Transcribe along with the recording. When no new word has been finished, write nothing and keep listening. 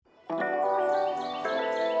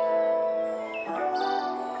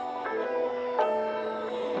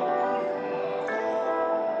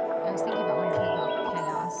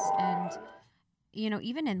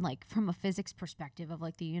even in like from a physics perspective of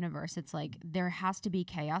like the universe, it's like there has to be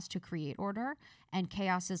chaos to create order, and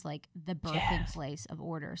chaos is like the birthing Yes. place of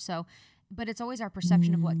order. So, but it's always our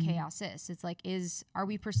perception of what Mm, chaos is. It's like, are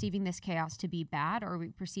we perceiving this chaos to be bad, or are we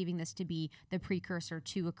perceiving this to be the precursor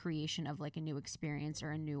to a creation of like a new experience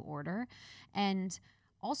or a new order? And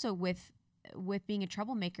also with being a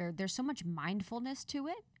troublemaker, there's so much mindfulness to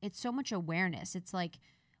it. It's so much awareness. It's like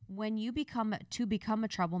when you become a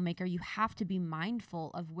troublemaker, you have to be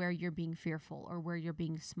mindful of where you're being fearful or where you're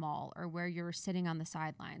being small or where you're sitting on the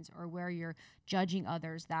sidelines or where you're judging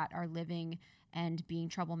others that are living and being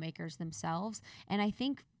troublemakers themselves. And I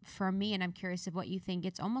think for me, and I'm curious of what you think,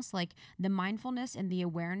 it's almost like the mindfulness and the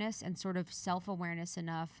awareness and sort of self-awareness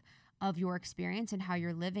enough of your experience and how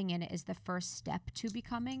you're living in it is the first step to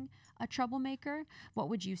becoming a troublemaker. What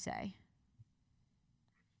would you say?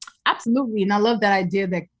 absolutely. And I love that idea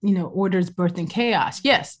that, order is birth and chaos.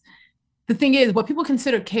 Yes. The thing is, what people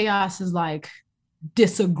consider chaos is like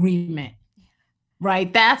disagreement,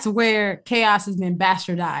 right? That's where chaos has been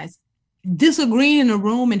bastardized. Disagreeing in a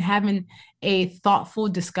room and having a thoughtful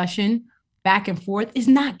discussion back and forth is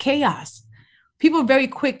not chaos. People are very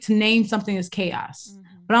quick to name something as chaos. Mm-hmm.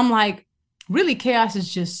 But I'm like, really, chaos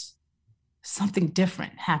is just something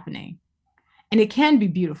different happening. And it can be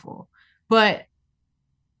beautiful. But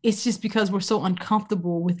it's just because we're so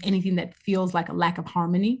uncomfortable with anything that feels like a lack of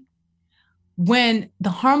harmony. When the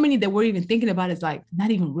harmony that we're even thinking about is like not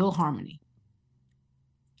even real harmony.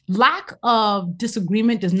 Lack of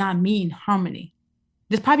disagreement does not mean harmony.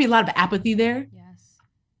 There's probably a lot of apathy there. Yes.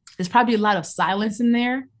 There's probably a lot of silence in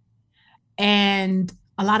there and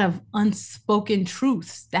a lot of unspoken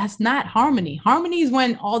truths. That's not harmony. Harmony is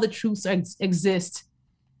when all the truths exist,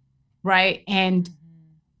 right? And Mm-hmm.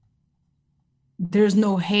 there's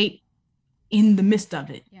no hate in the midst of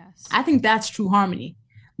it. Yes. I think that's true harmony.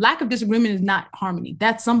 Lack of disagreement is not harmony.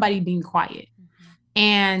 That's somebody being quiet. Mm-hmm.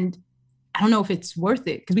 And I don't know if it's worth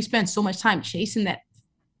it because we spend so much time chasing that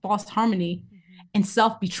false harmony Mm-hmm. and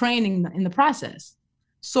self betraying in the process.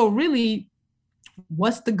 So, really,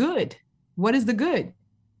 what's the good? What is the good?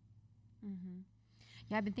 Mm-hmm.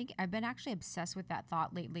 Yeah, I've been actually obsessed with that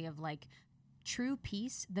thought lately of like true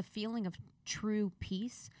peace, the feeling of true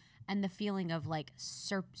peace and the feeling of like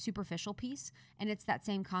superficial peace. And it's that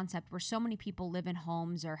same concept where so many people live in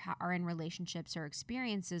homes or are in relationships or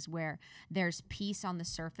experiences where there's peace on the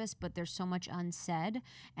surface, but there's so much unsaid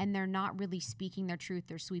and they're not really speaking their truth.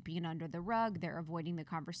 They're sweeping it under the rug. They're avoiding the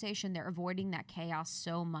conversation. They're avoiding that chaos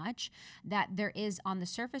so much that there is on the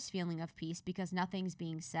surface feeling of peace because nothing's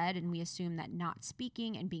being said. And we assume that not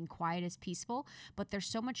speaking and being quiet is peaceful, but there's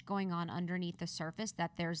so much going on underneath the surface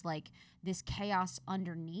that there's like this chaos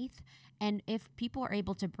underneath. And if people are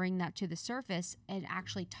able to bring that to the surface and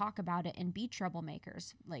actually talk about it and be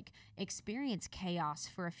troublemakers, like experience chaos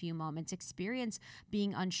for a few moments, experience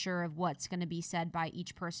being unsure of what's going to be said by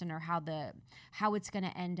each person or how it's going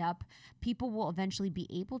to end up, people will eventually be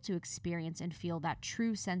able to experience and feel that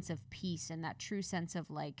true sense of peace and that true sense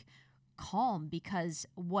of like calm because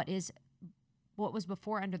what was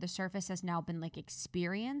before under the surface has now been like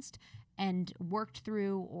experienced and worked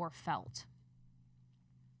through or felt.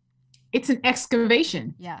 It's an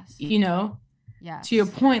excavation, Yes. you know, to your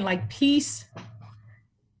Yes. point, like peace.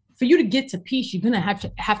 For you to get to peace, you're gonna have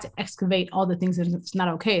to excavate all the things that's not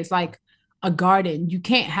okay. It's like a garden. You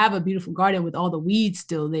can't have a beautiful garden with all the weeds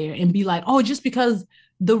still there and be like, oh, just because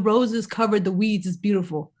the roses covered the weeds is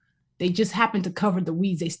beautiful. They just happen to cover the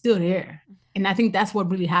weeds. They still there. And I think that's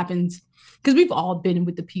what really happens. Because we've all been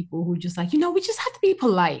with the people who just like, we just have to be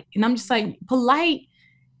polite. And I'm just like, polite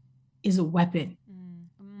is a weapon.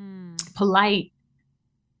 Mm. Mm. Polite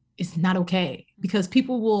is not okay because Mm-hmm.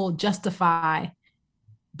 people will justify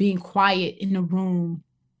being quiet in a room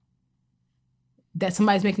that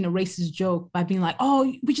somebody's making a racist joke by being like,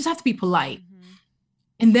 oh, we just have to be polite. Mm-hmm.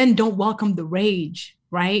 And then don't welcome the rage,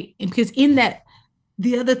 right? And because in that,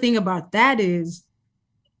 the other thing about that is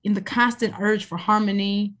in the constant urge for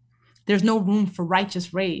harmony, there's no room for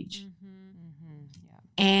righteous rage. Mm-hmm. Mm-hmm.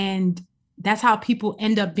 Yeah. And that's how people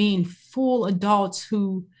end up being full adults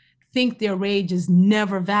who think their rage is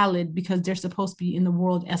never valid because they're supposed to be in the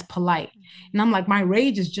world as polite. Mm-hmm. And I'm like, my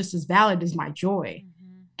rage is just as valid as my joy.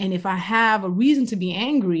 Mm-hmm. And if I have a reason to be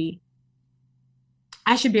angry,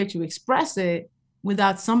 I should be able to express it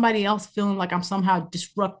without somebody else feeling like I'm somehow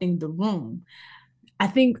disrupting the room. I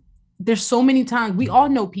think there's so many times we all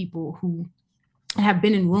know people who have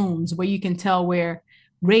been in rooms where you can tell where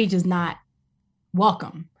rage is not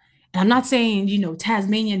welcome. And I'm not saying,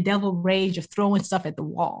 Tasmanian devil rage of throwing stuff at the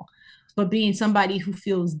wall, but being somebody who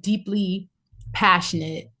feels deeply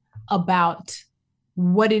passionate about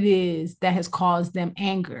what it is that has caused them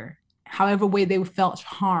anger, however way they felt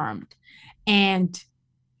harmed. And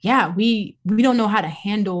yeah, we don't know how to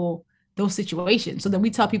handle those situations. So then we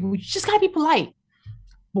tell people, we just gotta be polite.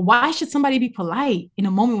 But why should somebody be polite in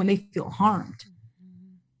a moment when they feel harmed?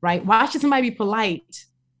 Right? Why should somebody be polite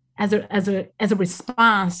as a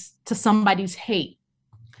response to somebody's hate?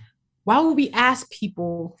 Why would we ask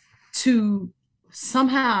people to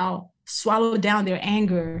somehow swallow down their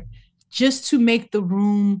anger just to make the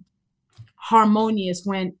room harmonious,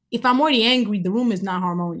 when if I'm already angry, the room is not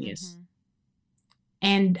harmonious?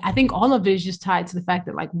 And I think all of it is just tied to the fact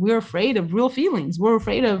that like we're afraid of real feelings. We're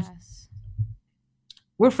afraid of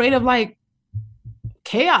like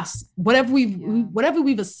chaos, whatever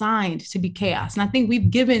we've assigned to be chaos. And I think we've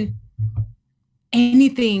given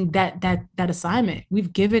anything that assignment.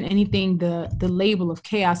 We've given anything the label of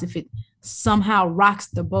chaos if it somehow rocks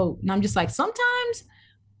the boat. And I'm just like, sometimes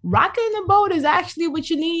rocking the boat is actually what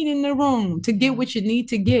you need in the room to get what you need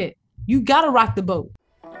to get. You gotta rock the boat.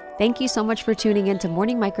 Thank you so much for tuning in to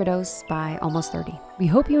Morning Microdose by Almost 30. We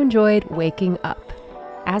hope you enjoyed waking up.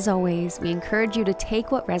 As always, we encourage you to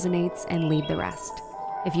take what resonates and leave the rest.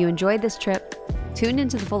 If you enjoyed this trip, tune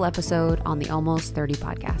into the full episode on the Almost 30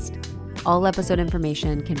 podcast. All episode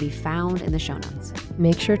information can be found in the show notes.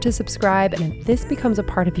 Make sure to subscribe, and if this becomes a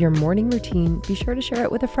part of your morning routine, be sure to share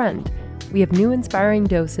it with a friend. We have new inspiring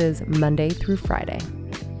doses Monday through Friday.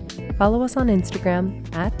 Follow us on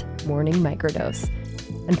Instagram at Morning Microdose,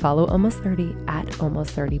 and follow Almost 30 at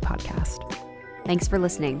Almost 30 Podcast. Thanks for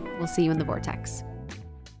listening. We'll see you in the vortex.